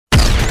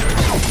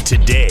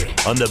Today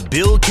on The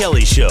Bill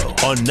Kelly Show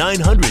on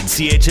 900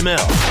 CHML.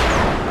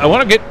 I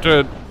want to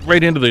get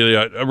right into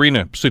the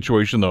arena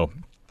situation, though.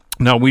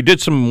 Now, we did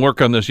some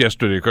work on this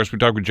yesterday. Of course, we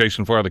talked with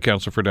Jason Farr, the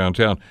councillor for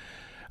downtown,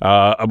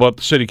 about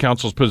the city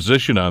council's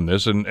position on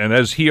this. And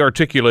as he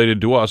articulated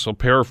to us, I'll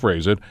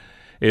paraphrase it,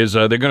 is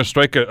they're going to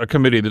strike a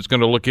committee that's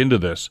going to look into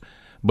this.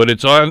 But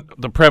it's on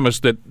the premise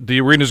that the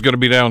arena is going to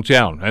be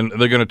downtown, and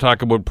they're going to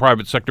talk about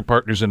private sector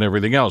partners and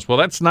everything else. Well,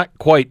 that's not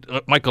quite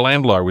what Michael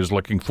Andlar was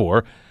looking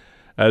for.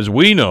 As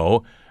we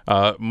know,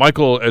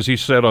 Michael, as he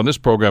said on this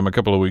program a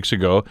couple of weeks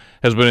ago,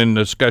 has been in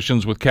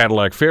discussions with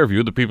Cadillac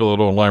Fairview, the people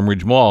that own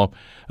Limeridge Mall,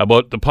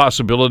 about the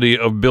possibility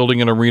of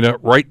building an arena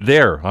right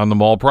there on the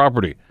mall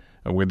property,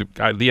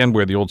 at the end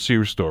where the old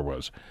Sears store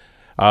was.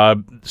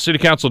 City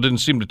Council didn't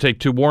seem to take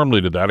too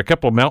warmly to that. A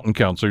couple of mountain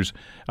councillors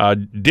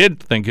did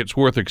think it's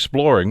worth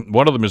exploring.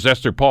 One of them is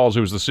Esther Pauls,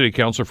 who is the city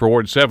councillor for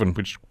Ward 7,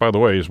 which, by the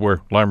way, is where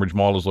Limeridge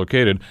Mall is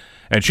located.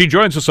 And she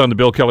joins us on the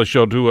Bill Kelly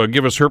Show to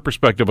give us her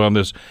perspective on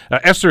this.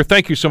 Esther,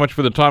 thank you so much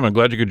for the time. I'm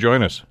glad you could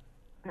join us.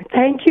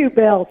 Thank you,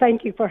 Bill.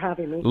 Thank you for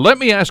having me. Let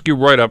me ask you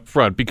right up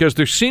front, because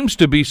there seems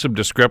to be some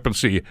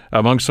discrepancy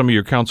among some of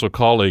your council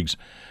colleagues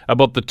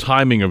about the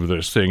timing of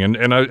this thing.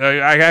 And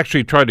I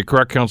actually tried to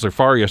correct Councillor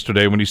Farr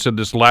yesterday when he said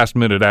this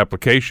last-minute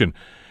application.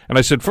 And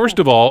I said, first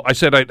of all,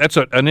 that's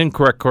an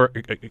incorrect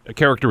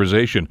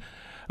characterization.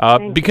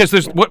 Because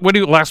there's what do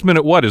you last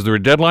minute? What is there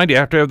a deadline? Do you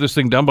have to have this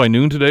thing done by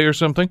noon today or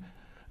something?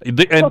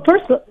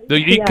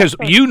 Because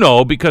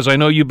because I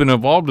know you've been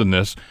involved in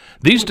this.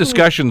 These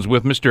discussions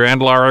with Mr.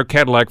 Andlar,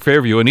 Cadillac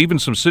Fairview, and even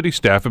some city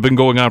staff have been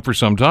going on for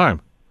some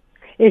time.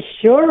 It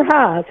sure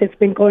has. It's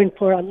been going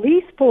for at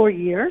least 4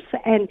 years.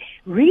 And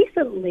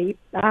recently,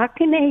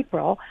 back in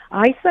April,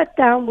 I sat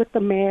down with the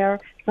mayor,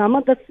 some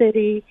of the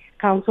city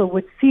council,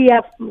 with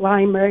CF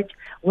Limeridge,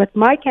 with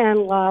Mike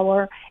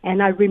Andlauer,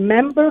 and I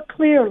remember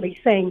clearly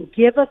saying,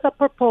 give us a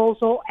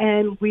proposal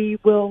and we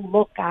will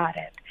look at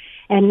it.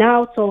 And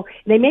now, so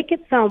they make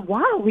it sound,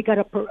 wow, we got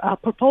a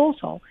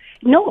proposal.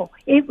 No,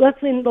 it was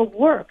in the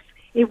works.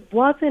 It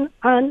wasn't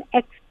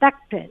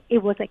unexpected.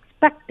 It was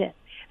expected.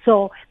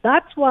 So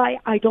that's why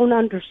I don't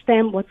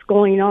understand what's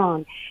going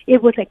on.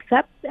 It was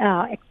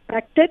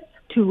expected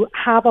to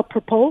have a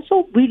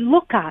proposal. We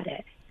look at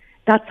it.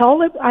 That's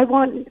all I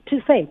want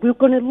to say. We're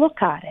going to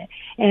look at it.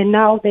 And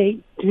now they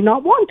do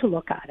not want to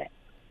look at it.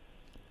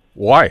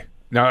 Why?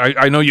 Now,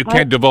 I know you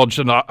can't divulge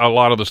a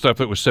lot of the stuff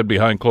that was said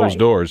behind closed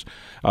doors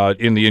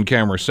in the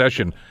in-camera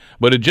session,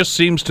 but it just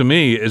seems to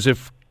me as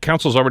if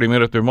council's already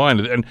made up their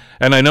mind.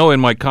 And I know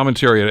in my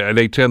commentary at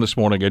 8:10 this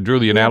morning, I drew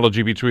the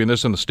analogy between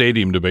this and the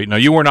stadium debate. Now,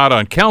 you were not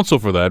on council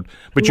for that,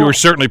 but you were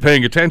certainly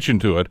paying attention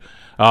to it.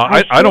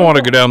 I don't want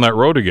to go down that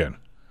road again.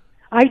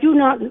 I do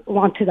not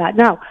want to that.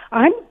 Now,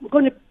 I'm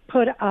going to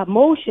put a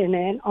motion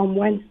in on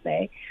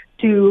Wednesday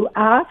to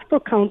ask for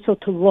council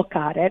to look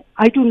at it.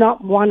 I do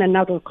not want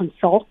another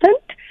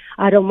consultant.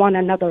 I don't want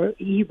another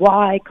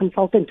EY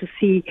consultant to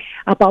see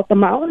about the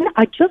mountain.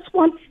 I just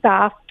want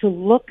staff to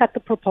look at the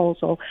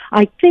proposal.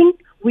 I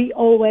think we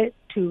owe it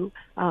to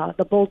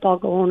the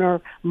Bulldog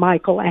owner,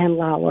 Michael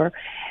Andlauer.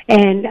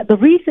 And the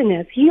reason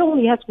is he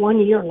only has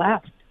 1 year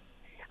left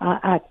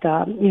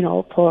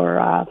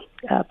for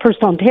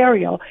First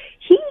Ontario.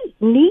 He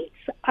needs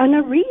an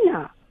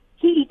arena.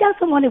 He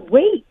doesn't want to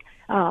wait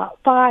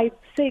 5,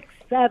 6,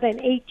 7,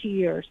 8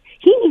 years.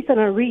 He needs an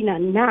arena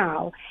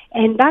now,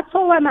 and that's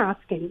all I'm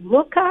asking.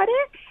 Look at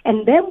it,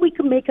 and then we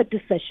can make a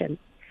decision.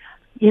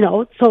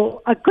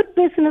 So a good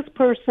business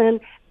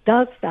person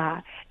does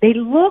that. They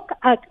look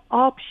at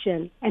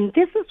option, and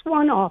this is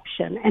one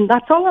option, and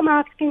that's all I'm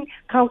asking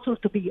council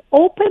to be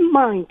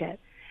open-minded.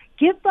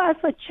 Give us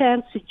a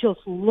chance to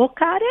just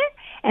look at it,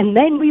 and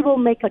then we will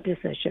make a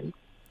decision.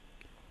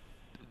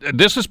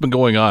 This has been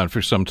going on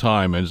for some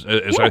time,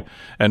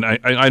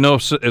 I know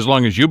as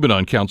long as you've been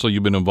on council,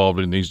 you've been involved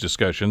in these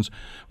discussions.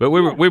 But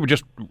we were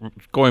just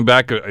going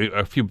back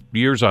a few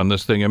years on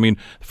this thing. I mean,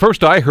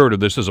 first I heard of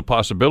this as a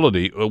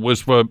possibility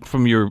was from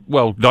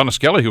Donna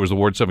Skelly, who was the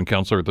Ward 7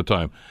 councillor at the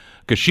time,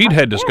 because she'd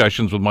had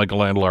discussions with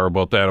Michael Andlar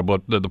about that,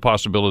 about the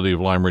possibility of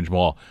Limeridge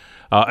Mall.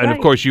 And of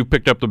course, you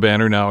picked up the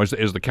banner now as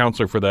the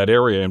councillor for that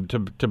area and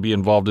to be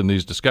involved in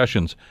these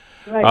discussions.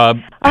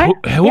 Right.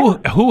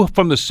 Who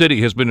from the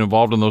city has been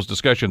involved in those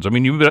discussions? I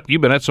mean,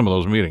 you've been at some of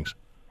those meetings.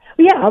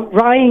 Yeah,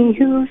 Ryan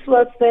Hughes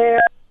was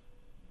there.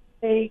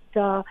 Ray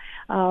Keisler.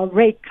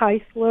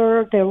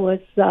 There was,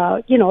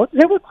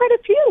 there were quite a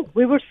few.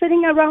 We were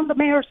sitting around the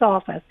mayor's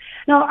office.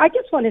 Now, I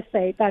just want to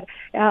say that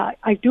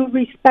I do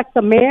respect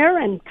the mayor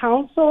and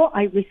council.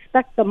 I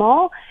respect them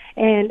all.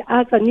 And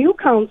as a new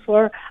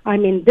councillor,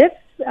 I'm in this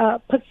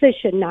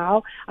position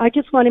now. I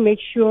just want to make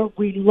sure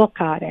we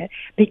look at it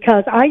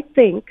because I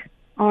think,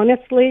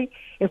 honestly,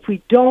 if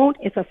we don't,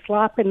 it's a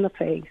slap in the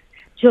face.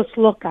 Just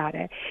look at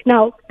it.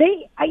 Now,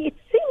 it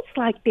seems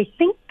like they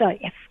think the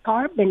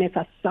escarpment is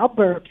a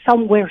suburb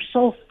somewhere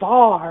so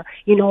far.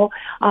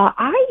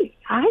 I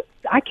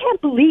I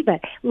can't believe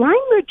it.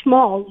 Limeridge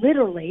Mall,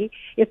 literally,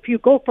 if you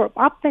go from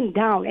up and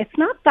down, it's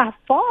not that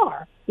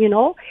far, you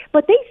know.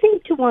 But they seem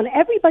to want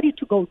everybody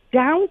to go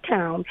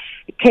downtown,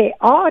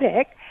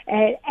 chaotic,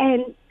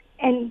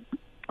 and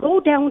go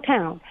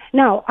downtown.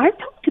 Now, I've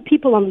talked to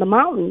people on the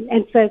mountain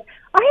and says,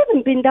 I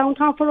haven't been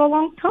downtown for a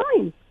long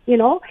time, you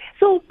know.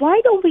 So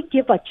why don't we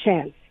give a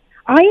chance?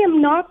 I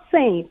am not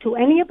saying to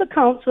any of the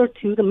councillors,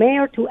 to the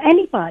mayor, to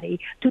anybody,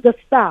 to the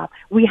staff,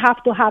 we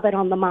have to have it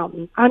on the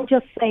mountain. I'm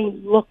just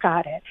saying, look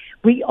at it.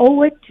 We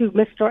owe it to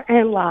Mr.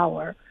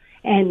 Anlauer.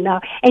 And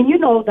you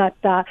know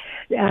that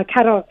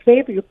Cataract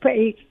Fairview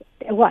pays,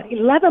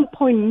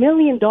 $11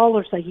 million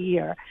a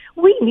year.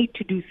 We need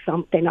to do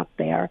something up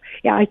there.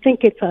 Yeah, I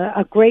think it's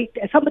a great,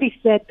 somebody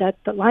said that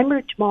the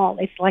Limeridge Mall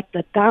is like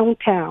the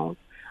downtown.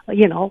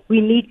 You know,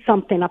 we need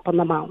something up on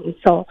the mountain.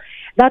 So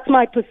that's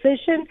my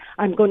position.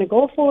 I'm going to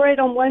go for it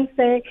on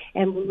Wednesday,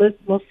 and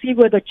we'll see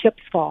where the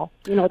chips fall.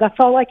 You know, that's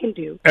all I can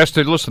do.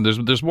 Esther, listen,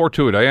 there's more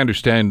to it. I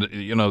understand,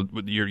 you know,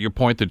 your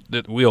point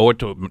that we owe it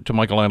to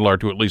Michael Andlar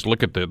to at least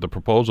look at the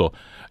proposal.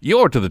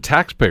 You owe it to the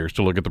taxpayers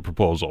to look at the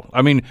proposal.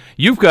 I mean,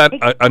 you've got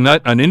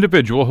an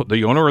individual,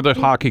 the owner of the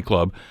hockey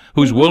club,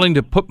 who's willing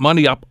to put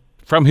money up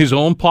from his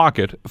own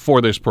pocket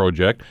for this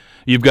project.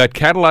 You've got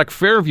Cadillac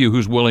Fairview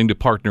who's willing to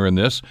partner in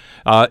this.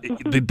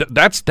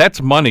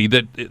 That's money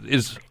that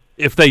is,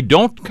 if they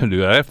don't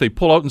do that, if they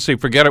pull out and say,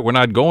 forget it, we're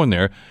not going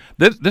there,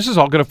 this is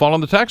all going to fall on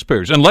the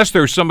taxpayers, unless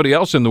there's somebody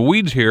else in the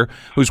weeds here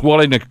who's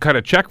willing to cut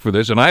a check for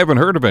this, and I haven't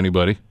heard of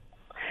anybody.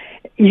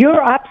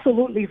 You're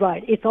absolutely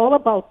right. It's all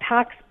about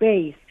tax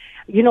base.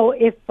 You know,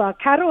 if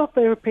Cadillac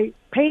Fairview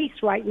pays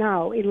right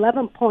now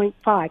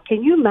 11.5,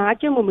 can you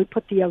imagine when we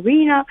put the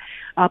arena,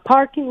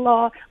 parking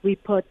lot, we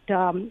put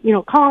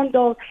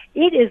condos?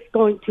 It is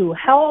going to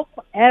help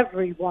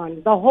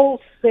everyone, the whole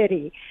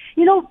city.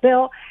 You know,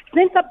 Bill,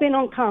 since I've been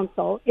on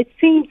council, it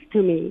seems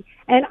to me,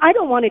 and I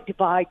don't want to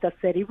divide the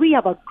city. We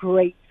have a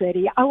great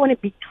city. I want to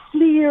be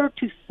clear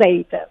to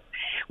say this.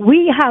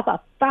 We have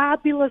a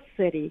fabulous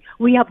city.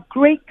 We have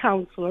great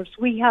councillors.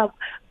 We have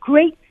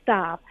great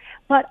staff.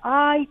 But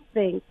I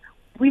think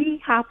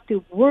we have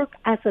to work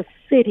as a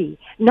city,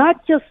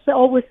 not just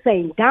always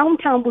saying,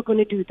 downtown we're going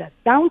to do this,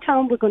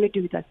 downtown we're going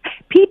to do this.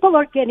 People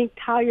are getting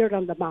tired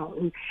on the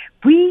mountain.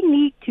 We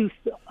need to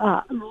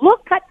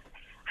look at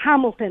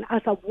Hamilton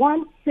as a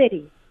one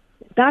city.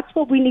 That's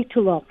what we need to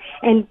look.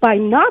 And by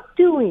not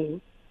looking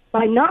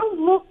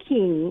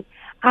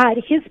at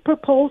his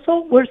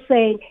proposal, we're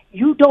saying,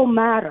 you don't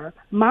matter.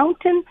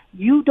 Mountain,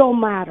 you don't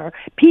matter.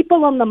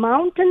 People on the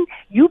mountain,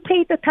 you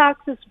pay the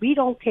taxes, we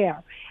don't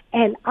care.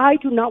 And I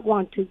do not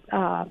want to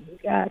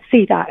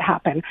see that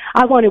happen.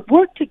 I want to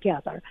work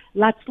together.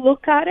 Let's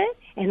look at it.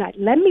 And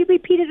let me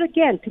repeat it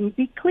again to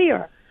be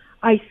clear.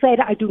 I said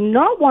I do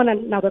not want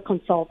another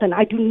consultant.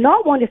 I do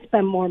not want to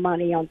spend more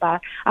money on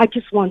that. I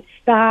just want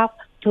staff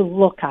to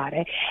look at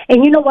it.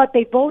 And you know what?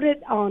 They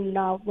voted on,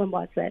 when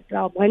was it?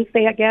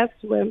 Wednesday, I guess,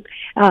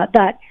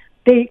 that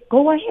they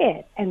go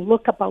ahead and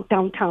look about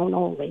downtown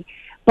only.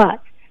 But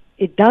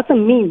it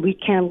doesn't mean we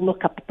can't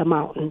look up at the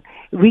mountain.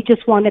 We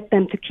just wanted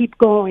them to keep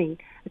going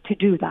to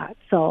do that.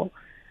 So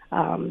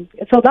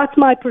that's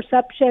my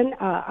perception.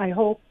 I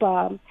hope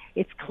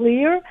it's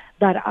clear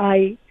that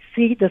I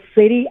see the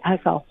city as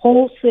a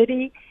whole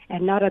city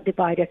and not a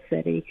divided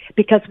city,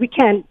 because we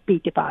can't be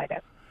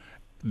divided.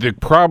 The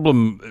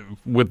problem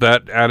with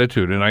that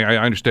attitude, and I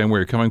understand where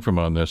you're coming from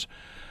on this,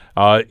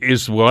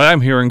 is what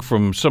I'm hearing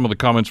from some of the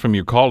comments from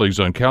your colleagues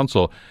on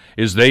council,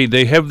 is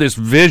they have this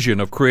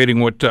vision of creating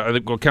what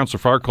Councillor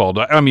Farr called,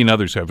 I mean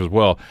others have as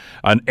well,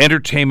 an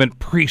entertainment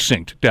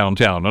precinct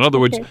downtown. In other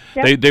words,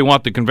 they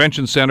want the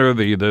convention center,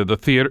 the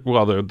theater,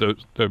 well,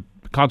 the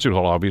concert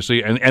hall,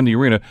 obviously, and the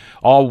arena,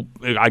 all,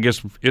 I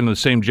guess, in the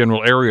same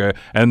general area.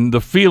 And the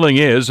feeling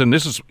is, and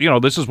this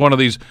is one of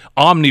these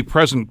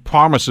omnipresent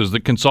promises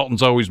that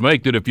consultants always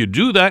make, that if you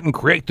do that and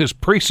create this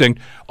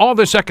precinct, all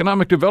this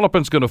economic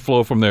development's going to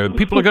flow from there.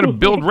 People are going to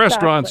build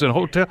restaurants and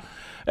hotels.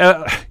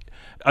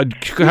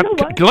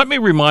 Let me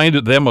remind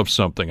them of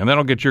something, and then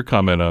I'll get your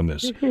comment on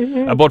this.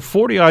 About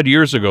 40-odd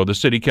years ago, the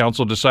city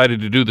council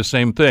decided to do the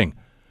same thing.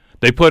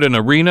 They put an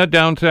arena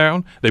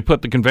downtown, they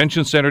put the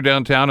convention center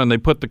downtown, and they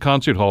put the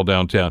concert hall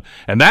downtown.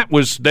 And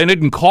they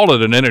didn't call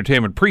it an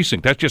entertainment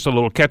precinct. That's just a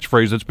little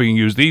catchphrase that's being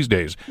used these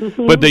days.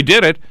 But they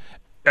did it.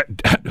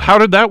 How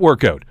did that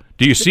work out?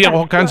 Do you see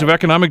all kinds of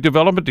economic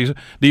development?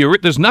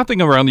 There's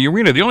nothing around the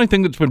arena. The only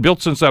thing that's been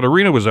built since that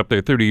arena was up there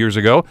 30 years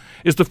ago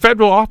is the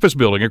federal office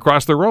building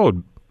across the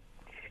road.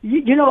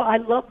 You know, I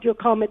loved your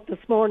comment this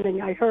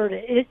morning. I heard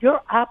it.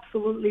 You're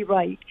absolutely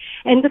right.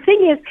 And the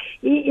thing is,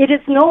 it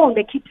is known.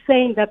 They keep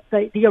saying that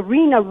the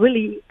arena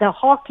really, the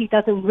hockey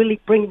doesn't really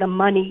bring the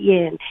money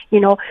in, you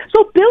know.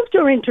 So build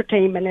your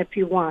entertainment if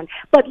you want.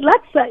 But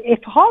if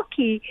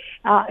hockey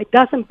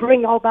doesn't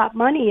bring all that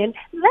money in,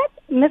 let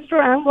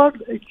Mr. Andlar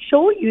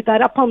show you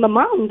that up on the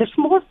mountain, there's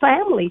more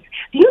families.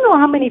 Do you know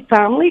how many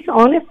families,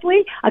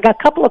 honestly? I got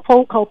a couple of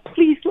phone calls.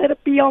 Please let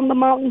it be on the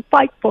mountain,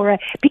 fight for it.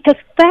 Because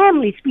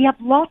families, we have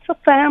lots of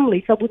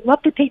families that would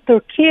love to take their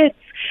kids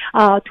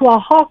to a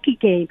hockey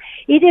game.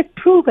 It is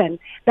proven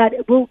that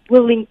it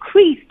will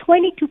increase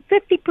 20 to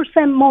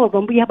 50% more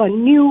when we have a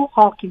new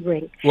hockey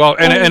rink. Well,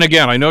 and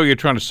again, I know you're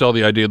trying to sell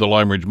the idea of the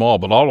Limeridge Mall,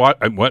 but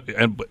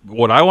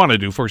what I want to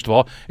do, first of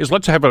all, is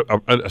let's have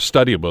a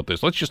study about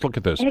this. Let's just look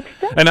at this.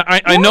 Exactly. And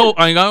I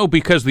know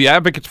because the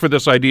advocates for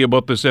this idea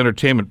about this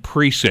entertainment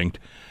precinct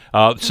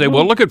say,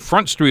 well, look at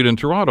Front Street in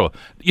Toronto.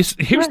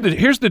 Here's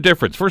the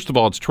difference. First of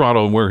all, it's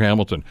Toronto and we're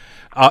Hamilton.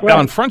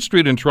 On Front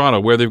Street in Toronto,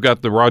 where they've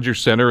got the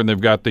Rogers Centre and they've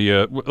got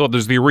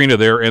there's the arena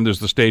there and there's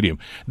the stadium.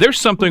 There's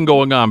something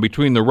going on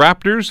between the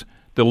Raptors,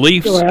 the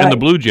Leafs, and the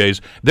Blue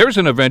Jays. There's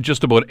an event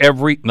just about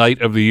every night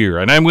of the year.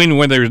 And I mean,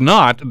 when there's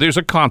not, there's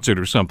a concert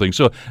or something.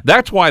 So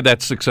that's why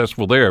that's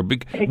successful there.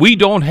 We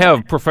don't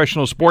have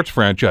professional sports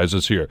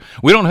franchises here.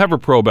 We don't have a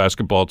pro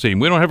basketball team.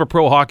 We don't have a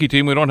pro hockey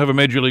team. We don't have a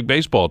Major League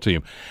Baseball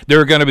team.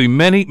 There are going to be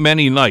many,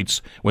 many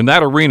nights when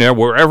that arena,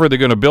 wherever they're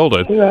going to build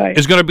it,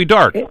 is going to be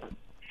dark.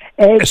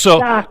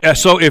 Exactly.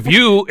 So if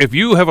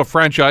you have a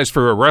franchise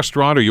for a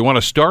restaurant or you want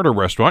to start a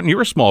restaurant, and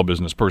you're a small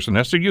business person,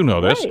 Esther, you know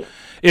this.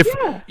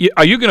 Right.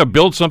 Are you going to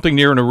build something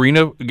near an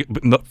arena,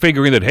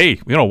 figuring that, hey,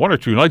 1 or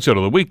 2 nights out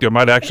of the week there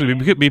might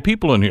actually be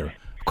people in here?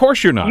 Of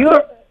course you're not.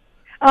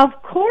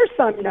 Of course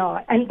I'm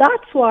not. And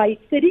that's why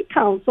City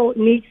Council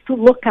needs to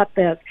look at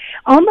this.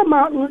 On the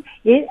mountain,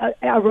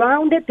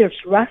 around it, there's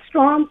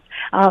restaurants.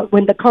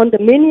 When the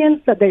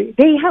condominiums,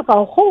 they have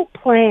a whole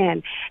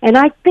plan. And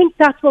I think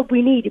that's what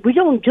we need. We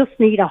don't just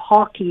need a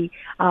hockey,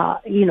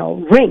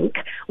 rink.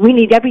 We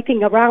need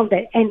everything around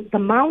it. And the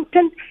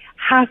mountain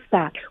has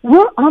that.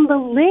 We're on the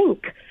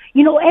link.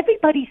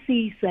 Everybody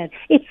sees it.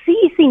 It's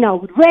easy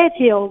now. Red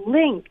Hill,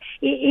 Link.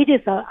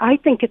 I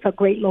think it's a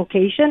great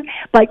location.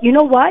 But you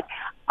know what?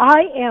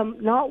 I am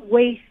not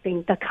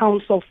wasting the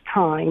council's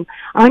time.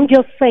 I'm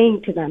just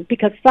saying to them,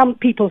 because some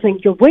people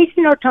think you're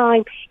wasting our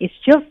time. It's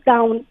just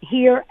down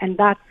here and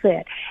that's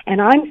it.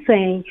 And I'm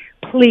saying,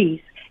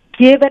 please,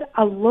 give it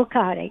a look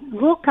at it.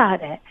 Look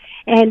at it.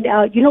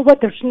 And you know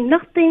what? There's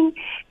nothing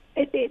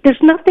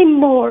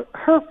more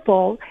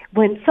hurtful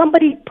when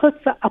somebody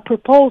puts a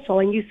proposal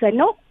and you say,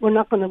 no, we're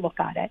not going to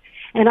look at it.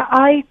 And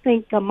I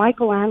think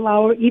Michael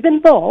Anlauer, even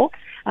though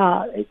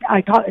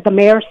the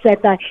mayor said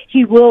that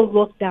he will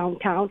look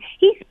downtown,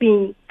 he's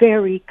being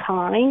very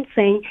kind,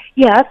 saying,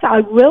 yes,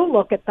 I will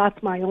look at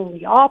that's my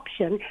only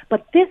option,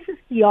 but this is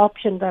the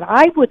option that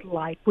I would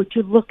like. Would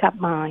you look at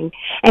mine?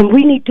 And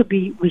we need to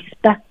be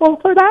respectful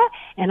for that,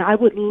 and I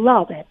would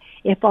love it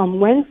if on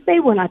Wednesday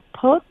when I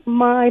put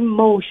my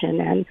motion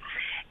in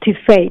to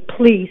say,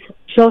 please,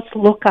 just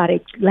look at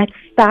it, let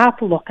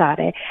staff look at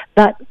it,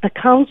 that the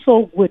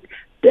council would,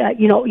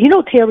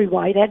 Terry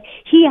Whitehead,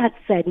 he had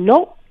said,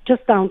 nope,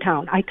 just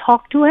downtown. I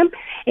talked to him,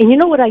 and you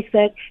know what I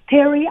said?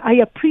 Terry, I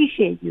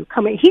appreciate you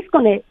coming. He's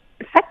going to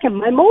second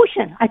my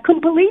motion. I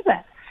couldn't believe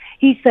it.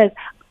 He says,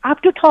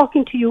 after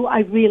talking to you,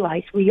 I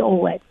realized we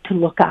owe it to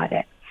look at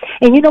it.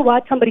 And you know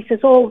what? Somebody says,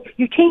 oh,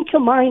 you change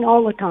your mind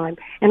all the time.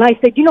 And I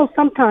said,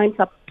 sometimes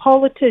a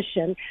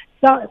politician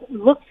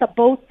looks at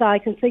both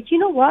sides and says, you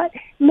know what?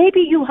 Maybe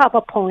you have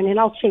a point, and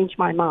I'll change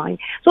my mind.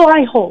 So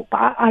I hope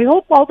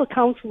all the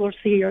councillors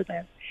hear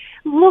this.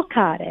 Look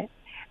at it.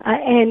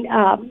 And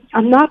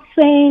I'm not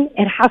saying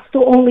it has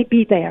to only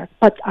be there,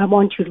 but I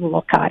want you to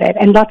look at it.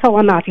 And that's all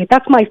I'm asking.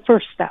 That's my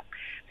first step.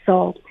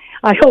 So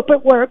I hope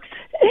it works.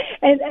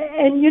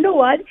 And you know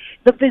what?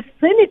 The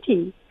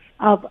vicinity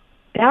of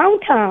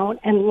downtown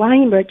and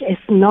Limeridge is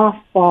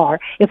not far.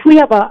 If we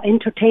have an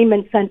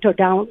entertainment center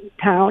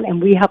downtown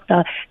and we have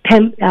the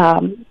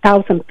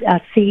 10,000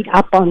 seat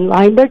up on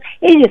Limeridge,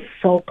 it is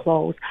so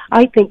close.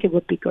 I think it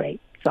would be great.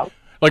 So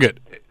look at.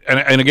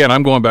 And again,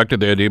 I'm going back to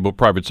the idea about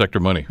private sector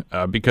money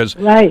because,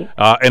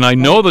 and I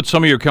know that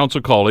some of your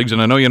council colleagues,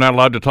 and I know you're not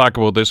allowed to talk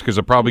about this because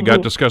it probably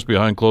got discussed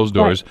behind closed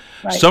doors.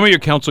 Right. Some of your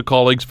council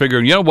colleagues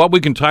figuring, we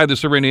can tie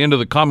this arena into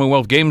the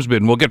Commonwealth Games bid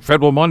and we'll get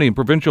federal money and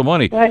provincial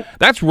money. Right.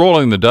 That's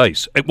rolling the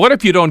dice. What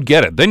if you don't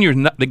get it?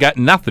 Then they got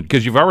nothing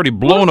because you've already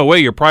blown away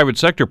your private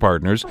sector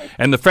partners,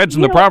 and the feds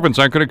in the province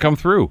aren't going to come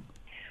through.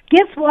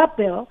 Guess what,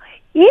 Bill?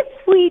 If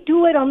we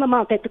do it on the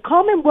mountain, at the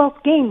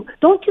Commonwealth Game,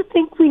 don't you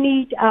think we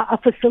need a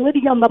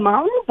facility on the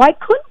mountain? Why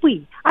couldn't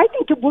we? I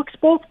think it works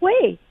both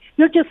ways.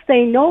 You're just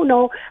saying,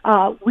 no,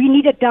 we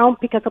need it down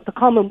because of the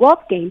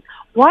Commonwealth Game.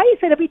 Why is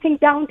it everything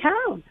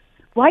downtown?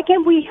 Why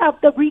can't we have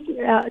the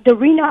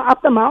arena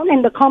up the mountain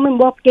and the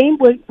Commonwealth Game,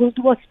 we'll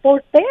do a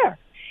sport there?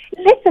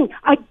 Listen,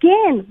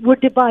 again, we're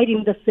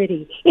dividing the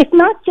city. It's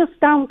not just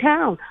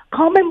downtown.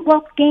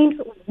 Commonwealth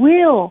Games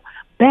will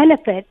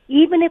benefit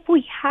even if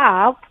we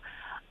have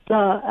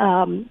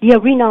the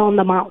arena on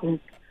the mountain.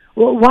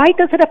 Well, why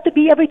does it have to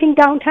be everything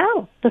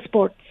downtown, the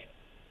sports?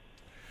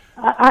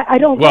 I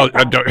don't. Well,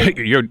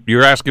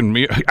 you're asking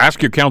me.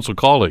 Ask your council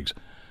colleagues.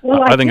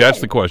 Well, I think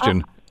that's the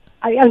question.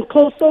 And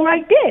close door, I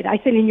did. I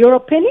said, in your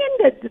opinion,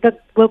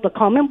 will the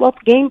Commonwealth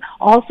Game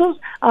also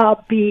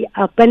be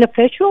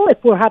beneficial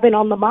if we're having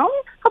on the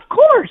mountain? Of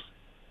course.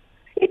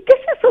 This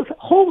is a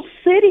whole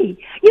city.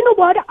 You know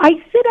what? I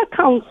sit at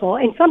council,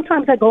 and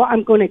sometimes I go,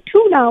 I'm going to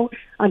tune out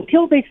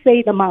until they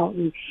say the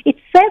mountain. It's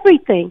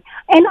everything.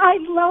 And I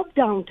love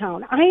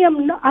downtown.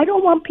 I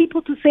don't want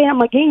people to say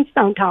I'm against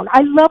downtown.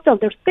 I love them.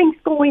 There's things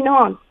going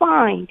on,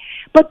 fine.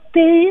 But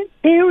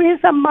there is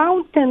a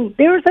mountain.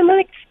 There's an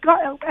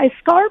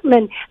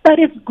escarpment that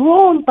is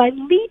grown by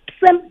leaps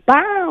and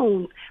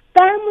bounds.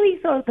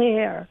 Families are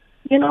there,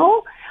 you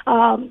know.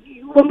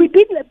 When we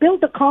build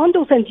the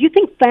condos, and do you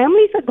think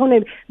families are going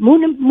to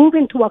move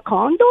into a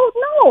condo?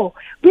 No.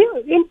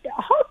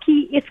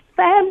 Hockey is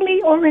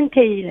family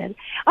orientated.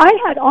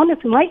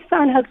 My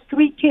son has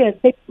 3 kids.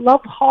 They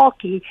love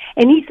hockey.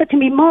 And he said to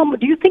me, Mom,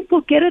 do you think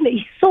we'll get in?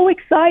 He's so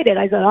excited.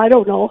 I said, I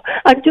don't know.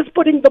 I'm just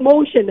putting the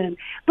motion in.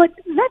 But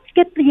let's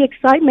get the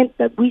excitement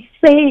that we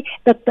say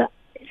that the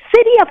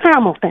city of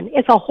Hamilton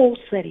is a whole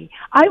city.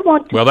 I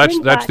want to. Well,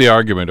 that's the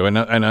argument.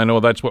 And I know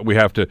that's what we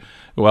have to,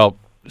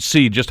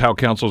 see just how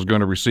council is going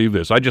to receive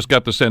this. I just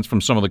got the sense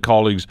from some of the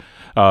colleagues'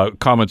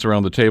 comments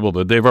around the table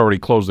that they've already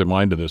closed their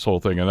mind to this whole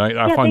thing, and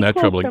I find that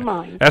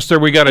troubling. Esther,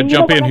 we got to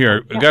jump in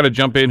here. We got to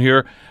jump in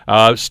here.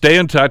 Stay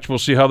in touch. We'll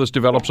see how this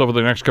develops over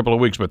the next couple of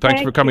weeks. But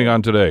thanks for coming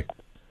on today.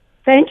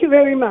 Thank you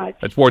very much.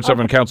 That's Ward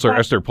 7 Councillor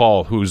Esther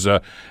Pauls, who's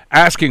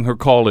asking her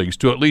colleagues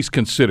to at least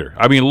consider.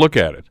 I mean, look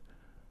at it.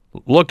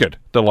 Look at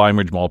the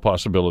Limeridge Mall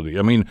possibility.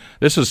 I mean,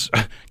 this is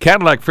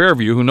Cadillac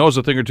Fairview, who knows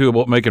a thing or two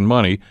about making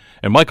money,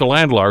 and Michael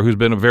Landlar, who's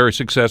been a very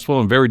successful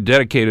and very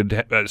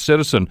dedicated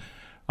citizen.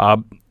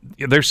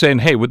 They're saying,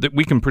 hey,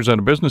 we can present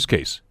a business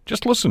case.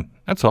 Just listen.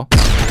 That's all.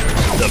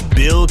 The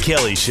Bill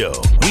Kelly Show,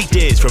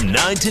 weekdays from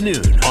 9 to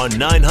noon on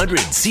 900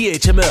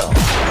 CHML.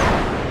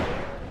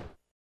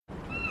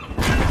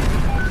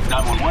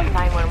 911.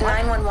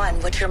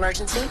 911. What's your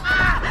emergency?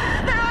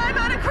 I'm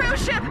on a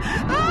cruise ship.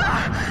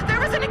 There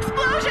was an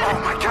explosion. Oh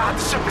my God,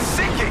 the ship is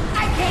sinking.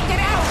 I can't get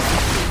out.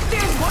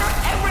 There's water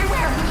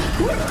everywhere.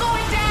 We're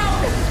going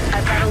down.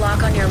 I've got a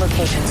lock on your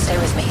location. Stay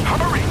with me.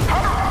 Hurry.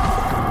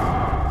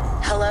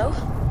 Hello?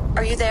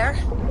 Are you there?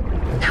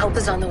 Help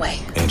is on the way.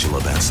 Angela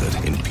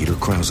Bassett and Peter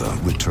Krause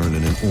return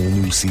in an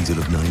all-new season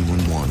of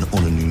 911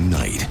 on a new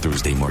night.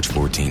 Thursday, March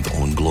 14th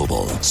on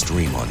Global.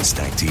 Stream on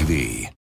Stack TV.